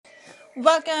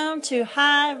Welcome to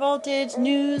High Voltage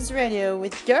News Radio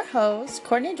with your host,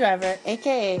 Courtney Driver,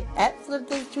 aka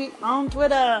 @FlipThisTweet on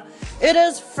Twitter. It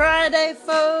is Friday,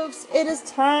 folks. It is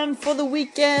time for the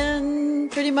weekend,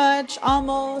 pretty much,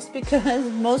 almost, because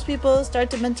most people start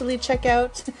to mentally check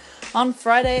out on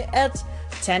Friday at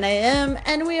 10 a.m.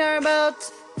 and we are about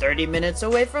 30 minutes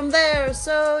away from there,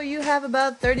 so you have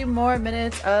about 30 more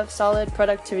minutes of solid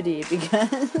productivity, because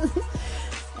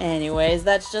anyways,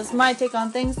 that's just my take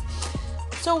on things.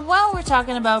 So while we're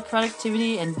talking about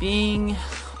productivity and being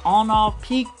on our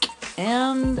peak,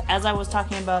 and as I was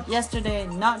talking about yesterday,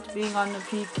 not being on the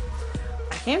peak,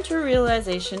 I came to a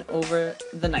realization over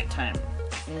the nighttime,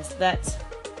 is that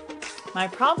my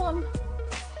problem,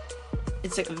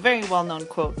 it's a very well-known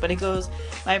quote, but it goes,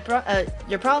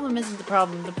 your problem isn't the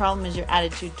problem is your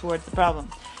attitude towards the problem.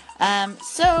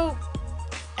 So,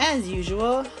 as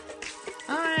usual,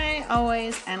 I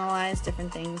always analyze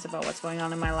different things about what's going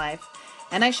on in my life,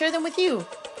 and I share them with you.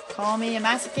 Call me a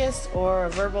masochist or a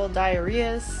verbal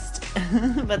diarrheist,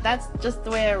 but that's just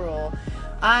the way I roll.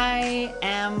 I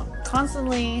am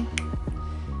constantly,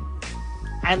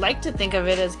 I like to think of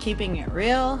it as keeping it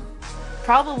real.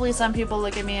 Probably some people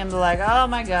look at me and be like, oh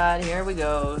my god, here we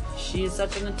go. She's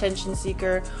such an attention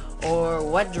seeker. Or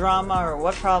what drama or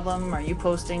what problem are you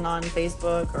posting on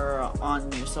Facebook or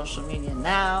on your social media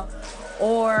now?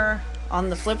 Or on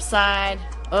the flip side,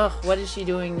 what is she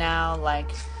doing now? Like,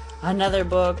 another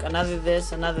book, another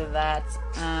this, another that.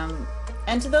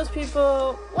 And to those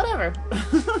people, whatever.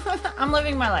 I'm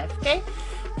living my life, okay?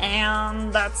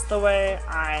 And that's the way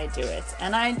I do it.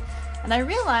 And I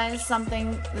realized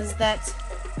something is that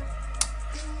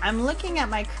I'm looking at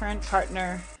my current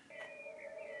partner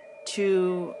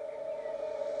to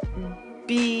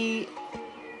be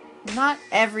not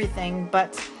everything,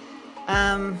 but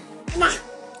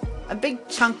a big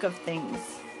chunk of things.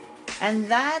 And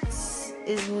that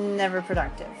is never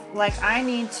productive. Like, I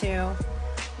need to,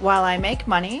 while I make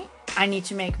money, I need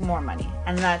to make more money.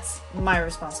 And that's my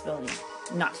responsibility,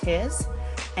 not his.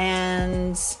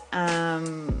 And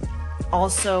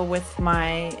also with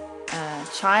my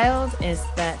child is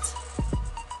that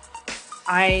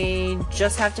I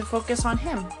just have to focus on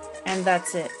him. And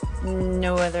that's it.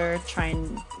 No other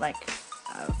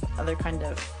other kind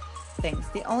of things.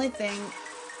 The only thing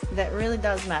that really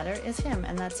does matter is him,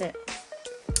 and that's it.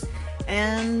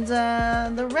 And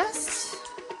the rest,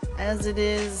 as it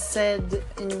is said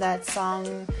in that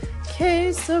song,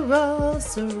 Que sera,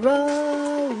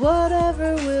 sera,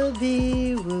 whatever will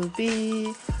be, will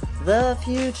be. The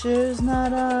future's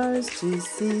not ours to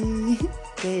see.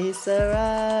 Que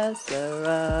sera,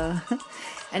 sera.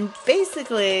 And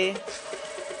basically,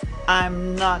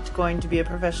 I'm not going to be a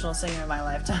professional singer in my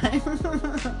lifetime.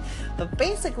 But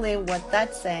basically what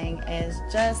that's saying is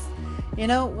just,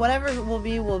 whatever will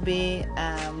be, will be.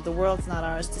 The world's not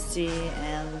ours to see,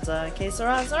 and que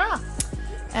sera, sera.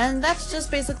 And that's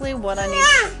just basically what I need.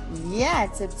 Yeah,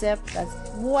 tip. That's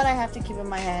what I have to keep in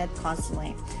my head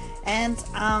constantly. And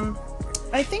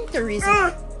I think the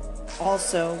reason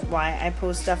also why I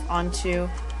post stuff onto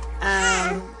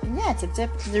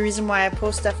tip. The reason why I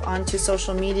post stuff onto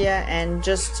social media and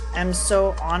just am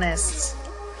so honest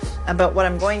about what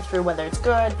I'm going through, whether it's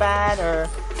good, bad, or,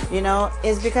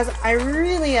 is because I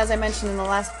really, as I mentioned in the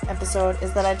last episode,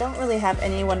 is that I don't really have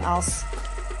anyone else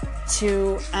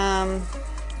to,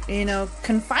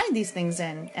 confide these things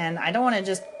in. And I don't want to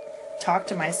just talk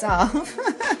to myself.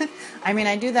 I mean,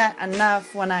 I do that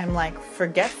enough when I'm,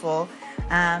 forgetful.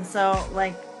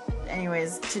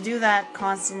 Anyways, to do that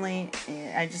constantly,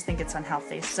 I just think it's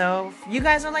unhealthy. So, you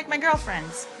guys are like my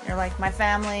girlfriends. You're like my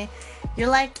family. You're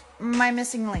like my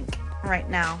missing link right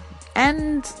now.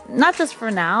 And not just for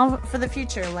now, for the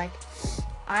future.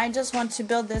 I just want to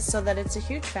build this so that it's a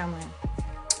huge family.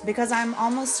 Because I'm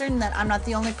almost certain that I'm not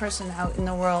the only person out in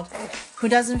the world who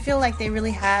doesn't feel like they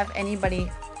really have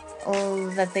anybody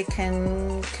that they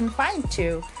can confide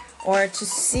to. Or to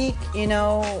seek, I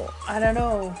don't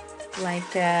know,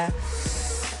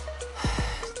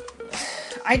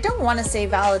 I don't want to say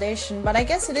validation, but I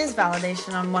guess it is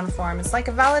validation on one form. It's like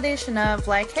a validation of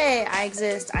hey, I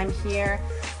exist, I'm here,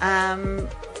 I'm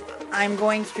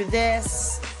going through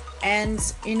this, and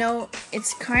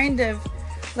it's kind of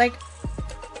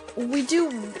we do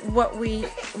what we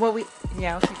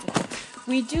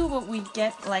do what we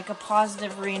get a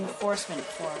positive reinforcement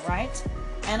for, right?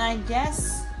 And I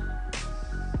guess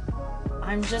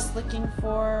I'm just looking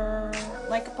for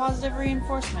a positive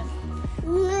reinforcement.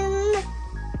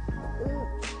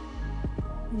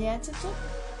 Yeah, it's a tip.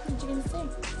 What you gonna say?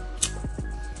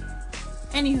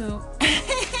 Anywho,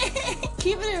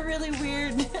 keeping it really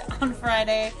weird on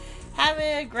Friday. Have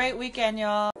a great weekend,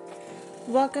 y'all.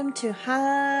 Welcome to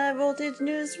High Voltage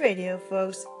News Radio,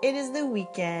 folks. It is the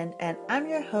weekend, and I'm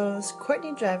your host,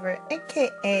 Courtney Driver,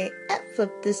 aka at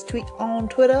Flip This Tweet on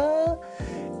Twitter.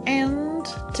 And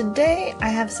today I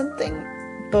have something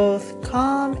both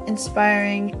calm,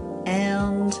 inspiring,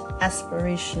 and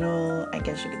aspirational, I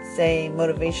guess you could say,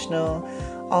 motivational,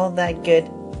 all that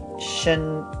good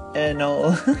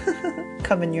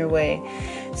coming your way.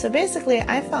 So basically,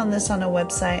 I found this on a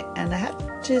website, and I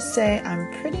have to say I'm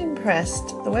pretty impressed.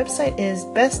 The website is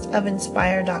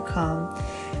bestofinspire.com,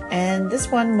 and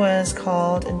this one was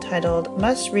entitled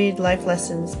Must Read Life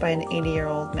Lessons by an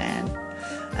 80-year-old Man.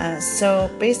 So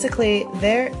basically,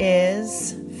 there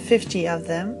is 50 of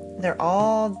them. They're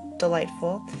all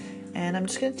delightful, and I'm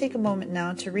just going to take a moment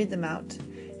now to read them out.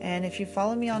 And if you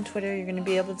follow me on Twitter, you're going to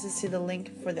be able to see the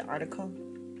link for the article.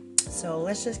 So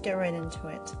let's just get right into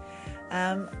it.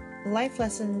 Life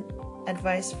lesson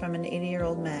advice from an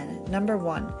 80-year-old man. Number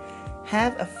 1,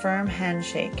 have a firm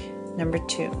handshake. Number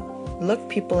 2, look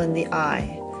people in the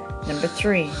eye. Number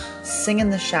 3, sing in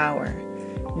the shower.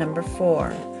 Number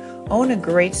 4, own a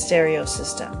great stereo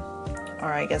system.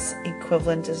 Or I guess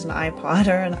equivalent is an iPod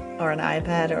or an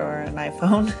iPad or an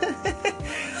iPhone.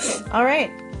 All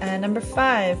right. Number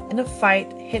 5, in a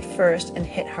fight, hit first and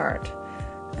hit hard.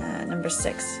 Number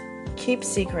 6, keep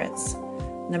secrets.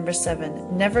 Number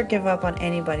 7, never give up on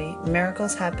anybody.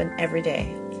 Miracles happen every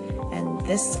day. And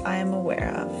this I am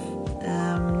aware of.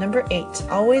 Number 8,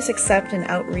 always accept an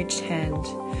outreached hand.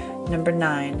 Number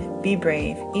 9, be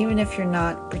brave. Even if you're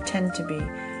not, pretend to be.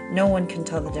 No one can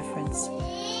tell the difference.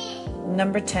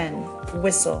 Number 10,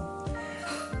 whistle.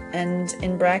 And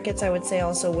in brackets, I would say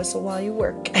also whistle while you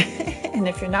work. And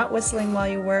if you're not whistling while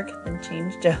you work, then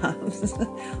change jobs.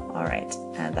 All right,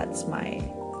 that's my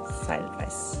side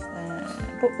advice.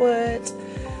 What?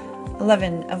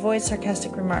 11, avoid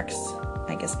sarcastic remarks.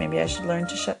 I guess maybe I should learn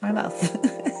to shut my mouth.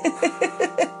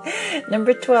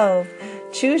 Number 12,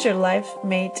 choose your life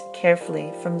mate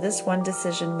carefully. From this one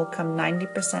decision will come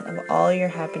 90% of all your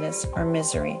happiness or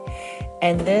misery.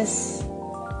 And this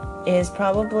is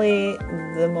probably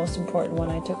the most important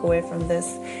one I took away from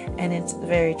this, and it's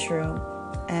very true.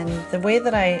 And the way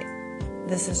that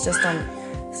this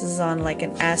is on like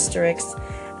an asterisk,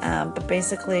 but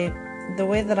basically the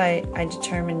way that I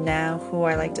determine now who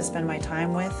I like to spend my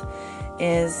time with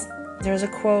is, there's a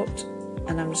quote,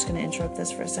 and I'm just going to interrupt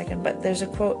this for a second, but there's a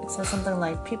quote. It says something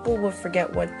like, people will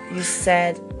forget what you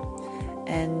said,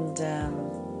 and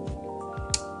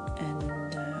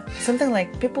something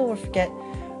like, people will forget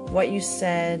what you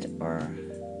said or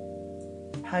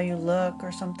how you look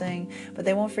or something, but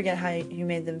they won't forget how you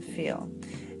made them feel.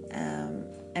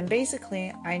 And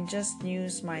basically, I just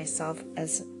use myself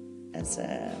as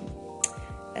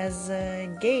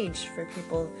a gauge for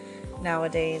people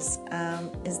nowadays.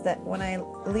 Is that when I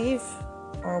leave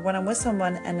or when I'm with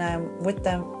someone and I'm with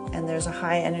them and there's a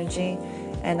high energy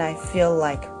and I feel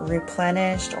like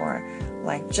replenished or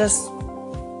like just,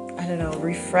 I don't know,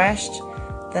 refreshed,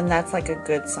 then that's like a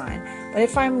good sign. But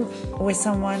if I'm with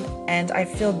someone and I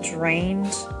feel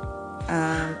drained,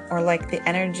 or like the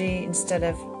energy, instead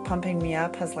of pumping me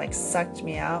up, has like sucked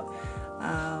me out,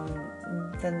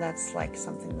 then that's like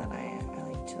something that I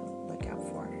like to look out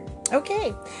for.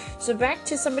 Okay, so back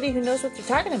to somebody who knows what they're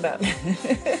talking about.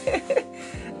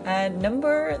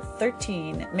 Number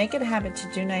 13, make it a habit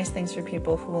to do nice things for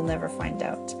people who will never find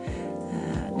out.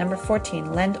 Number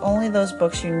 14, lend only those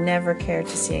books you never care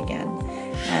to see again.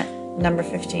 Number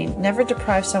 15, never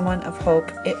deprive someone of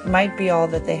hope. It might be all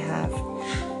that they have.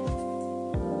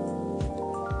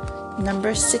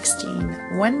 Number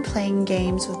 16, when playing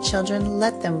games with children,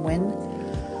 let them win.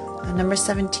 Number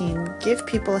 17, give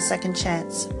people a second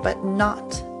chance, but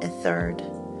not a third.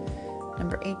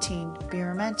 Number 18, be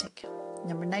romantic.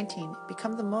 Number 19,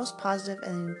 become the most positive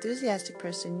and enthusiastic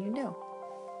person you know.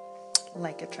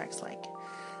 Like attracts like.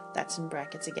 That's in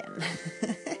brackets again.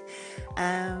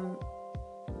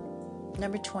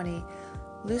 Number 20,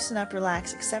 loosen up,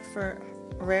 relax, except for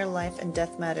rare life and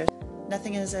death matters.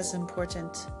 Nothing is as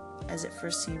important as it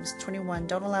first seems. 21,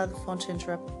 don't allow the phone to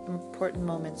interrupt important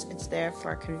moments. It's there for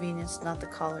our convenience, not the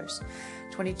callers.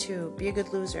 22, be a good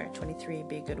loser. 23,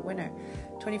 be a good winner.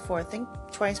 24, think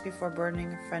twice before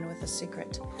burdening a friend with a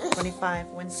secret.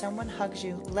 25, when someone hugs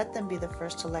you, let them be the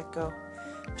first to let go.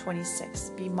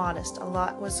 26, be modest. A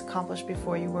lot was accomplished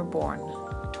before you were born.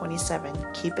 27,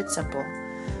 keep it simple.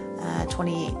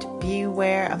 28, be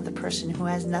aware of the person who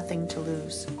has nothing to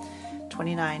lose.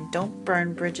 29, don't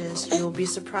burn bridges. You will be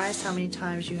surprised how many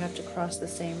times you have to cross the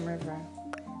same river.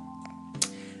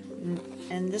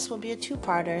 And this will be a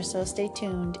two-parter, so stay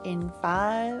tuned. In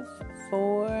 5,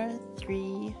 4,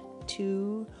 3,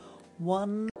 2,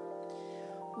 1.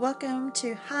 Welcome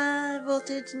to High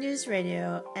Voltage News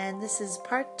Radio, and this is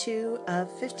part 2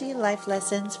 of 50 life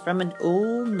lessons from an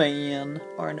old man,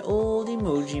 or an old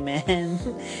emoji man.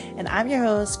 And I'm your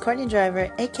host, Courtney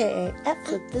Driver, aka at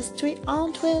Flip This Tweet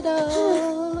on Twitter.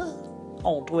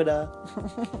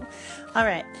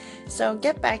 Alright, so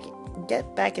get back into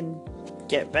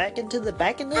the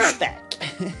back.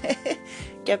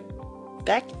 Get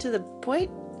back to the point.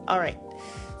 Alright,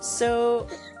 so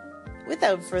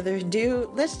without further ado,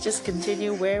 let's just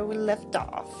continue where we left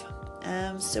off.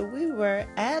 So we were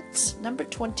at number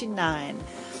 29.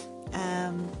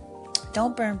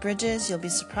 Don't burn bridges. You'll be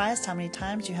surprised how many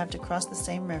times you have to cross the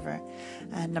same river.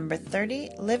 Number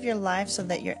 30. Live your life so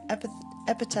that your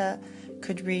epitaph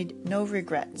could read no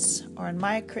regrets. Or in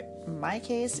my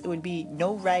case, it would be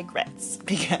no regrets,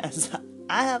 because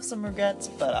I have some regrets,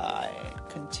 but I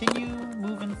continue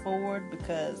moving forward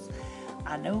because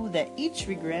I know that each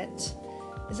regret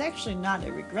is actually not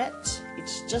a regret.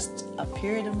 It's just a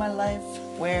period of my life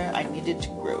where I needed to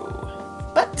grow.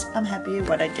 But I'm happy with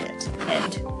what I did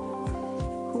and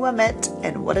who I met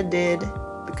and what I did,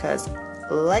 because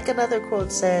like another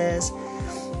quote says,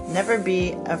 never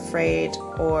be afraid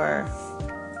or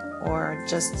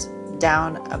just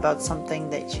down about something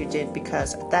that you did,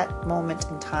 because at that moment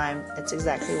in time, it's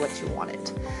exactly what you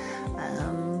wanted.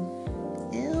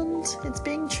 And it's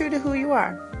being true to who you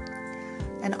are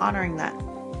and honoring that.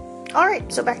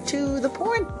 Alright, so back to the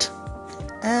point.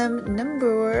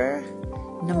 Number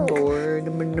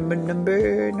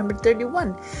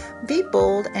 31. Be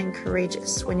bold and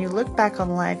courageous. When you look back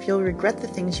on life, you'll regret the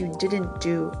things you didn't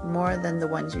do more than the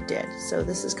ones you did. So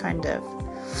this is kind of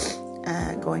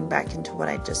going back into what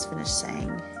I just finished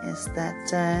saying, is that,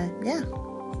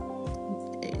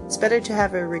 it's better to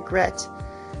have a regret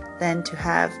than to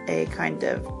have a kind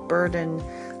of burden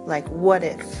like, what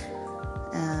if?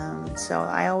 So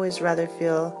I always rather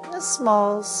feel a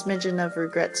small smidgen of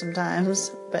regret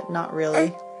sometimes, but not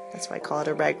really. That's why I call it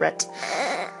a regret.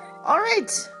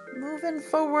 Alright, moving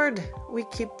forward. We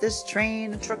keep this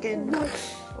train a-trucking,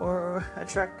 or a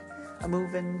truck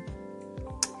a-moving.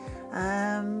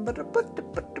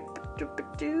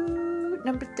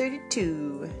 Number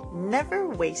 32. Never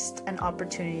waste an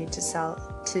opportunity to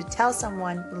tell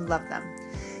someone you love them.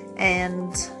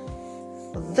 And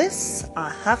this, I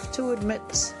have to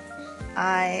admit,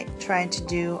 I try to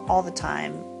do all the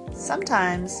time.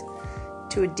 Sometimes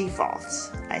to a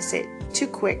default. I say it too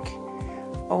quick,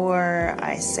 or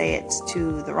I say it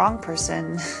to the wrong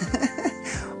person,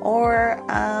 or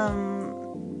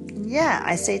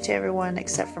I say it to everyone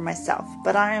except for myself.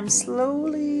 But I am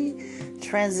slowly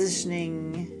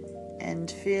transitioning and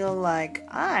feel like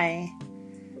I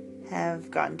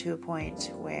have gotten to a point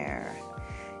where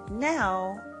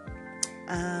now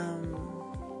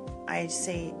I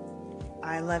say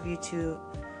I love you to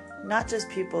not just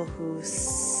people who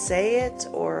say it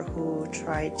or who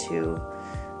try to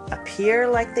appear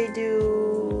like they do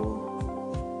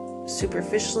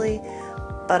superficially,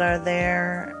 but are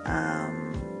there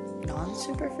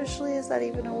non-superficially? Is that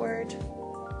even a word?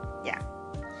 Yeah.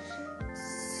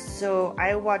 So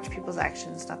I watch people's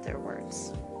actions, not their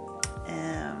words.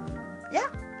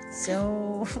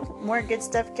 So more good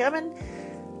stuff coming.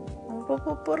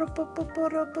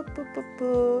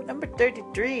 Number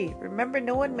 33. Remember,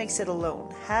 no one makes it alone.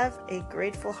 Have a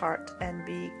grateful heart and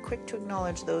be quick to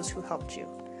acknowledge those who helped you.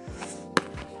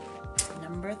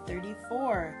 Number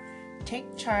 34.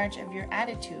 Take charge of your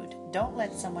attitude. Don't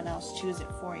let someone else choose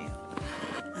it for you.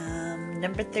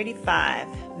 Number 35.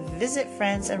 Visit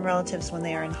friends and relatives when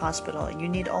they are in hospital. You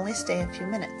need only stay a few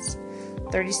minutes.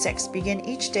 36. Begin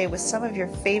each day with some of your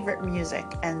favorite music,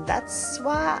 and that's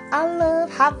why I love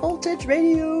High Voltage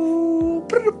Radio.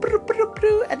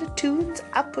 And the tunes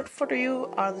I put for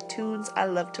you are the tunes I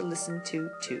love to listen to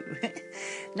too.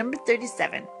 Number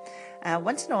 37.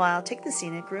 Once in a while, take the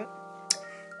scenic route.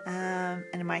 And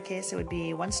in my case, it would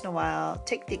be once in a while,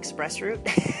 take the express route.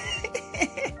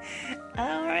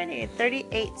 Alrighty.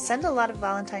 38. Send a lot of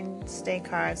Valentine's Day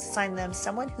cards. Sign them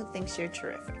someone who thinks you're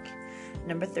terrific.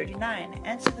 Number 39.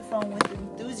 Answer the phone with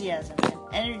enthusiasm and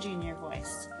energy in your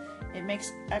voice. It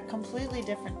makes a completely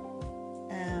different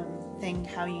thing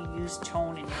how you use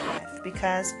tone in your life,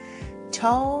 because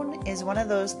tone is one of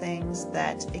those things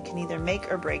that it can either make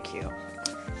or break you.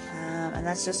 And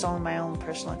that's just all my own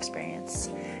personal experience.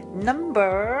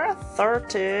 Number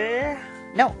 40.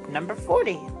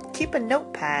 Keep a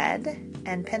notepad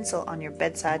and pencil on your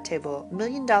bedside table. $1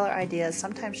 million ideas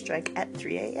sometimes strike at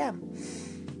 3 a.m.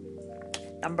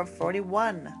 Number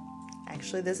 41.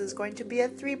 Actually, this is going to be a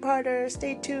 3-parter.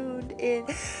 Stay tuned in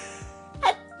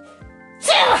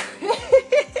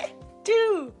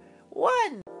 2,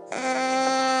 1.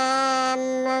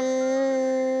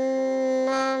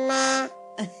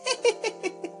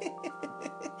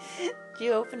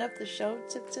 open up the show,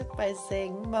 Tip Tip, by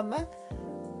saying, Mama,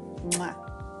 mwah,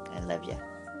 I love you.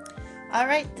 All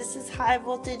right, this is High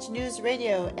Voltage News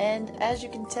Radio, and as you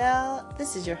can tell,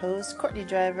 this is your host, Courtney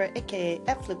Driver, aka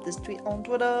at Flip This Tweet on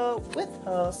Twitter, with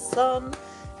her son,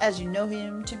 as you know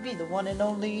him to be the one and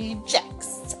only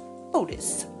Jax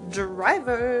Otis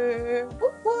Driver.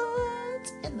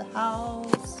 What? In the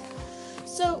house.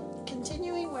 So,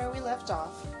 continuing where we left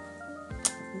off,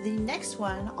 the next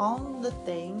one on the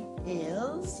thing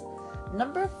is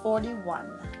number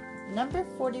 41. Number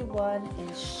 41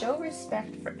 is show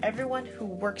respect for everyone who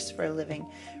works for a living,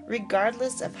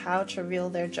 regardless of how trivial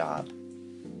their job.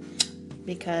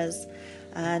 Because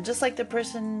just like the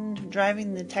person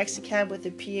driving the taxi cab with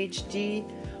a PhD,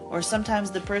 or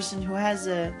sometimes the person who has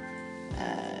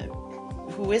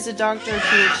who is a doctor or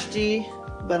PhD,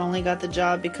 but only got the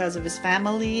job because of his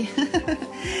family.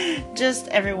 Just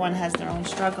everyone has their own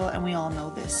struggle, and we all know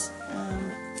this.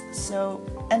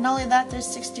 And not only that, there's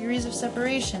 6 degrees of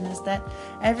separation, is that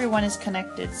everyone is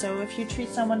connected. So if you treat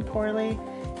someone poorly,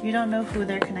 you don't know who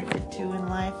they're connected to in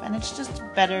life, and it's just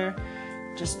better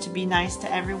just to be nice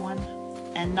to everyone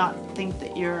and not think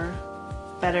that you're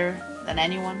better than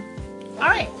anyone. All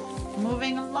right,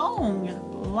 moving along.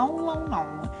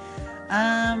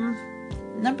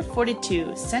 Number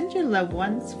 42, send your loved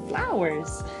ones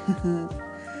flowers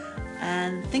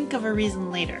and think of a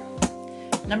reason later.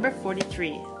 Number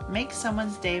 43, make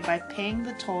someone's day by paying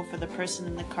the toll for the person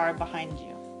in the car behind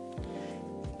you.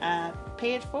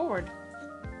 Pay it forward.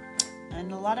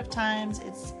 And a lot of times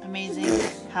it's amazing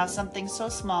how something so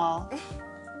small,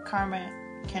 karma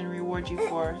can reward you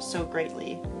for so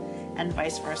greatly, and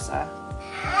vice versa.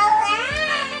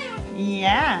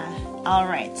 Yeah. All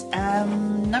right.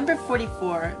 Number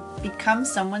 44, become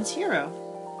someone's hero.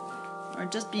 Or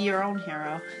just be your own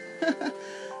hero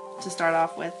to start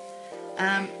off with.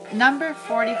 Number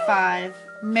 45,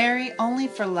 marry only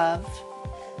for love.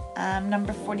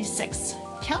 Number 46,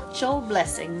 count your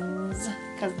blessings,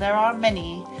 because there are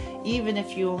many, even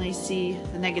if you only see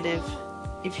the negative.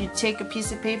 If you take a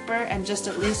piece of paper and just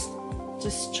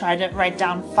try to write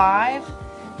down 5,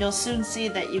 you'll soon see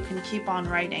that you can keep on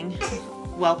writing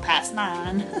well past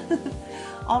 9.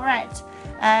 All right,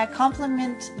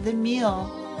 compliment the meal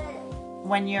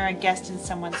when you're a guest in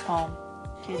someone's home.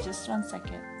 Okay, just 1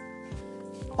 second.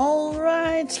 All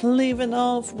right, leaving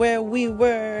off where we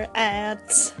were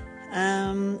at.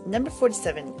 Number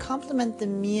 47, compliment the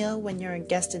meal when you're a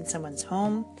guest in someone's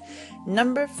home.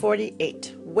 Number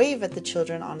 48, wave at the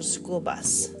children on a school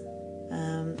bus.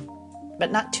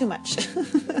 But not too much.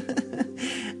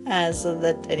 So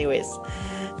that, anyways.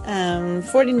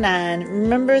 49,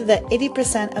 remember that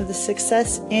 80% of the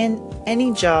success in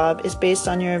any job is based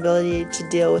on your ability to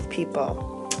deal with people.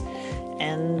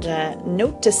 And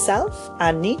note to self,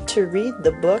 I need to read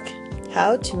the book,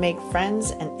 How to Make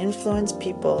Friends and Influence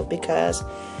People, because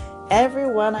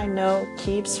everyone I know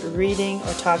keeps reading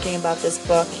or talking about this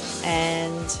book,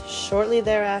 and shortly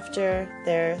thereafter,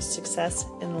 their success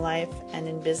in life and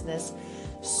in business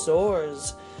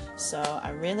soars. So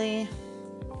I'm really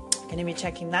going to be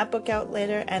checking that book out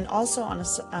later, and also on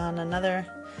another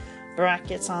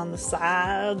brackets on the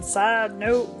side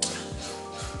note.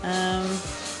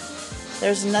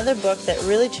 There's another book that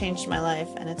really changed my life,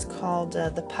 and it's called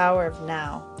The Power of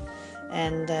Now.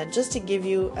 And just to give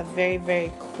you a very,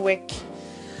 very quick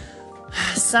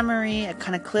summary, a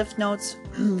kind of Cliff Notes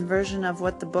version of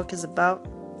what the book is about,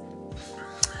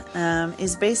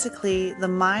 is basically the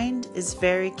mind is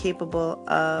very capable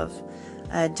of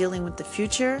dealing with the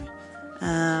future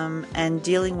and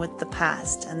dealing with the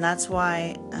past. And that's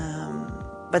why,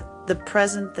 but the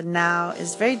present, the now,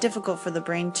 is very difficult for the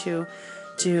brain to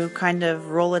kind of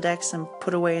Rolodex and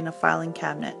put away in a filing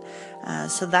cabinet.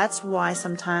 So that's why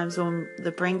sometimes when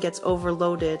the brain gets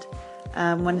overloaded,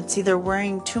 when it's either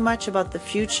worrying too much about the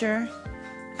future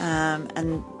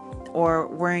or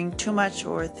worrying too much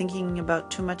or thinking about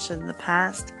too much in the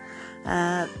past,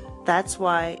 that's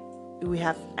why we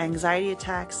have anxiety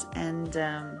attacks and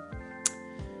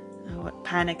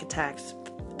panic attacks.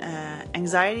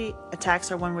 Anxiety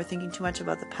attacks are when we're thinking too much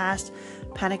about the past.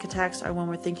 Panic attacks are when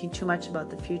we're thinking too much about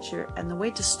the future. And the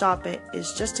way to stop it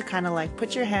is just to kind of like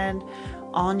put your hand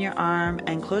on your arm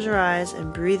and close your eyes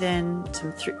and breathe in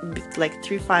some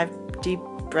 3-5 deep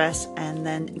breaths, and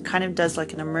then it kind of does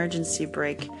like an emergency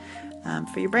brake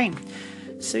for your brain.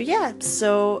 So yeah,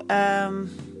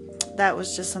 that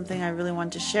was just something I really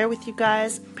wanted to share with you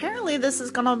guys. Apparently this is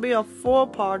gonna be a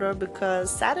 4-parter because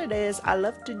Saturdays I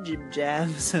love to jib jab,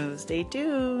 so stay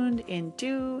tuned in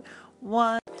 2,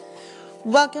 1.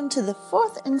 Welcome to the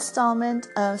 4th installment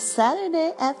of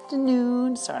Saturday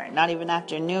afternoon. Sorry, not even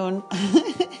afternoon.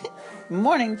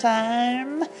 morning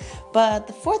time. But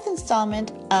the fourth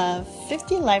installment of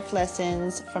 50 Life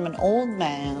Lessons from an Old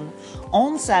Man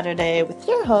on Saturday with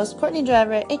your host, Courtney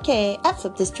Driver, aka at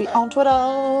Flip This Tweet on Twitter.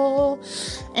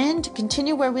 And to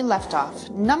continue where we left off,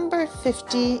 number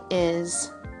 50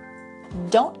 is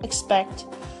don't expect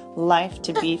life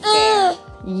to be fair.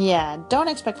 Yeah, don't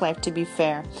expect life to be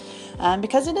fair,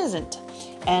 because it isn't.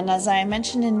 And as I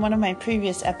mentioned in one of my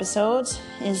previous episodes,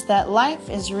 is that life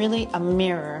is really a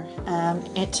mirror.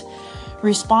 It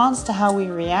responds to how we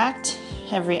react.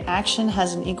 Every action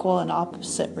has an equal and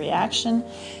opposite reaction.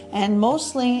 And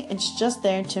mostly it's just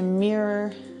there to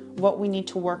mirror what we need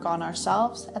to work on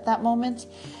ourselves at that moment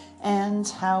and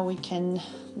how we can,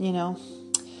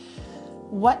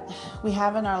 what we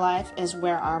have in our life is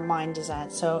where our mind is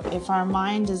at. So if our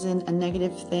mind is in a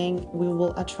negative thing, we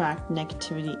will attract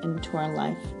negativity into our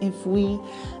life. If we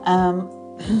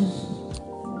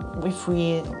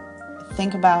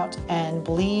think about and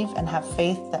believe and have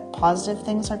faith that positive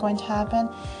things are going to happen,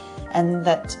 and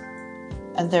that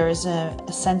there is a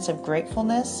sense of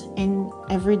gratefulness in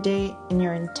every day, in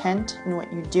your intent, in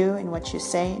what you do, in what you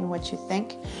say, in what you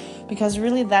think, because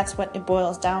really that's what it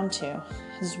boils down to.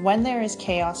 Is when there is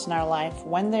chaos in our life,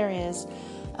 when there is,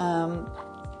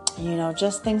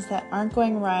 just things that aren't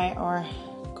going right or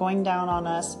going down on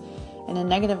us in a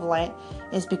negative light,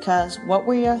 is because what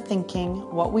we are thinking,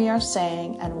 what we are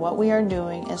saying, and what we are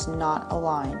doing is not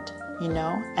aligned,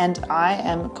 And I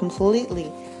am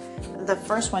completely the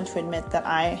first one to admit that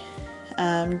I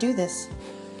do this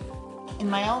in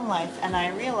my own life, and I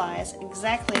realize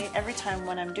exactly every time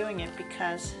when I'm doing it,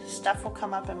 because stuff will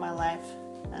come up in my life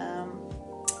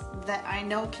that I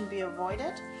know can be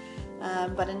avoided,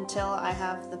 but until I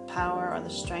have the power or the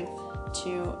strength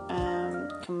to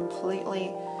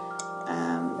completely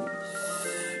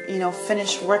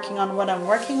finish working on what I'm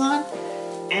working on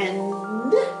and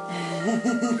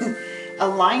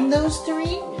align those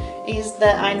three, is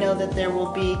that I know that there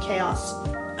will be chaos.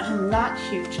 Not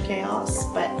huge chaos,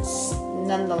 but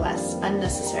nonetheless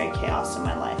unnecessary chaos in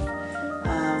my life.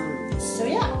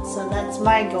 So that's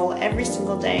my goal every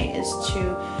single day, is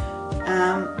to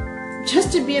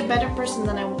just to be a better person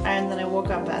than I woke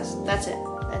up as. That's it.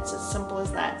 It's as simple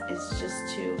as that. It's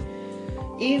just to,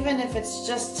 even if it's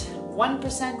just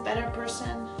 1% better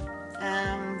person,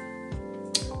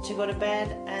 to go to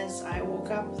bed as I woke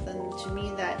up, then to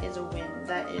me that is a win.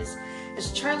 That is,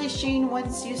 as Charlie Sheen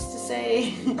once used to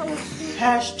say,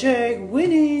 hashtag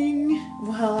winning.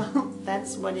 Well,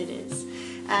 that's what it is.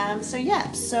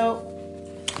 So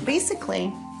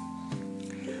basically,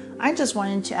 I just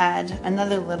wanted to add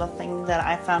another little thing that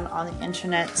I found on the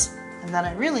internet and that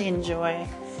I really enjoy.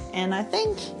 And I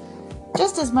think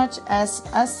just as much as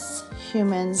us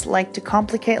humans like to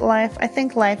complicate life, I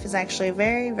think life is actually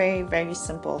very, very, very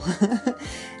simple.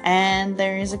 And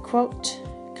there is a quote,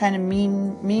 kind of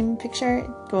meme picture. It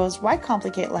goes, why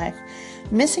complicate life?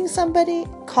 Missing somebody?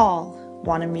 Call.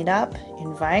 Want to meet up?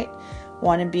 Invite.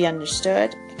 Want to be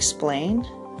understood? Explain.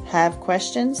 Have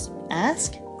questions?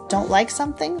 Ask. Don't like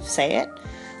something? Say it.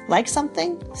 Like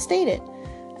something? State it.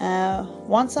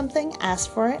 Want something?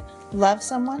 Ask for it. Love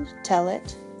someone? Tell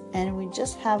it. And we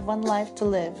just have one life to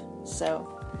live. So,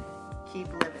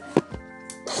 keep living.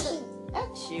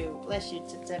 Achoo. Bless you,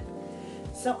 Tip.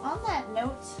 So, on that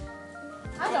note,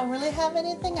 I don't really have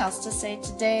anything else to say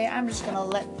today. I'm just going to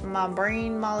let my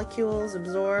brain molecules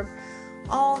absorb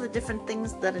all the different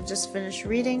things that I just finished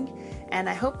reading. And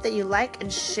I hope that you like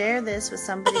and share this with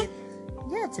somebody.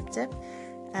 Yeah, Tip.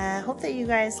 Hope that you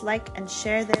guys like and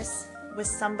share this with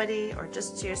somebody, or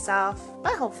just to yourself,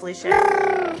 but hopefully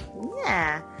share it.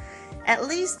 Yeah. At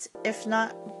least, if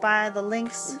not by the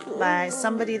links, by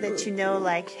somebody that you know,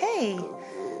 like, hey,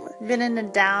 been in a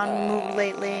down mood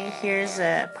lately, here's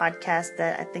a podcast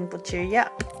that I think will cheer you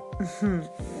up.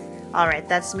 Alright,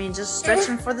 that's me just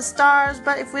stretching for the stars,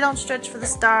 but if we don't stretch for the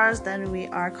stars, then we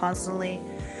are constantly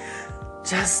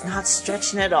just not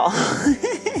stretching at all.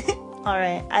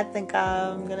 Alright, I think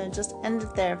I'm gonna just end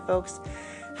it there, folks.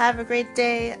 Have a great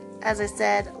day. As I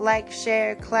said, like,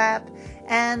 share, clap,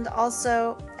 and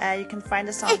also you can find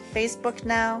us on Facebook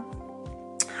now.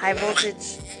 High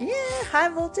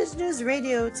Voltage News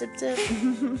Radio, Tip.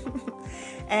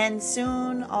 And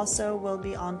soon also we'll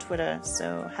be on Twitter.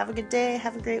 So have a good day,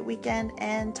 have a great weekend,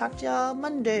 and talk to y'all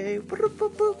Monday.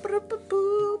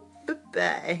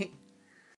 Bye.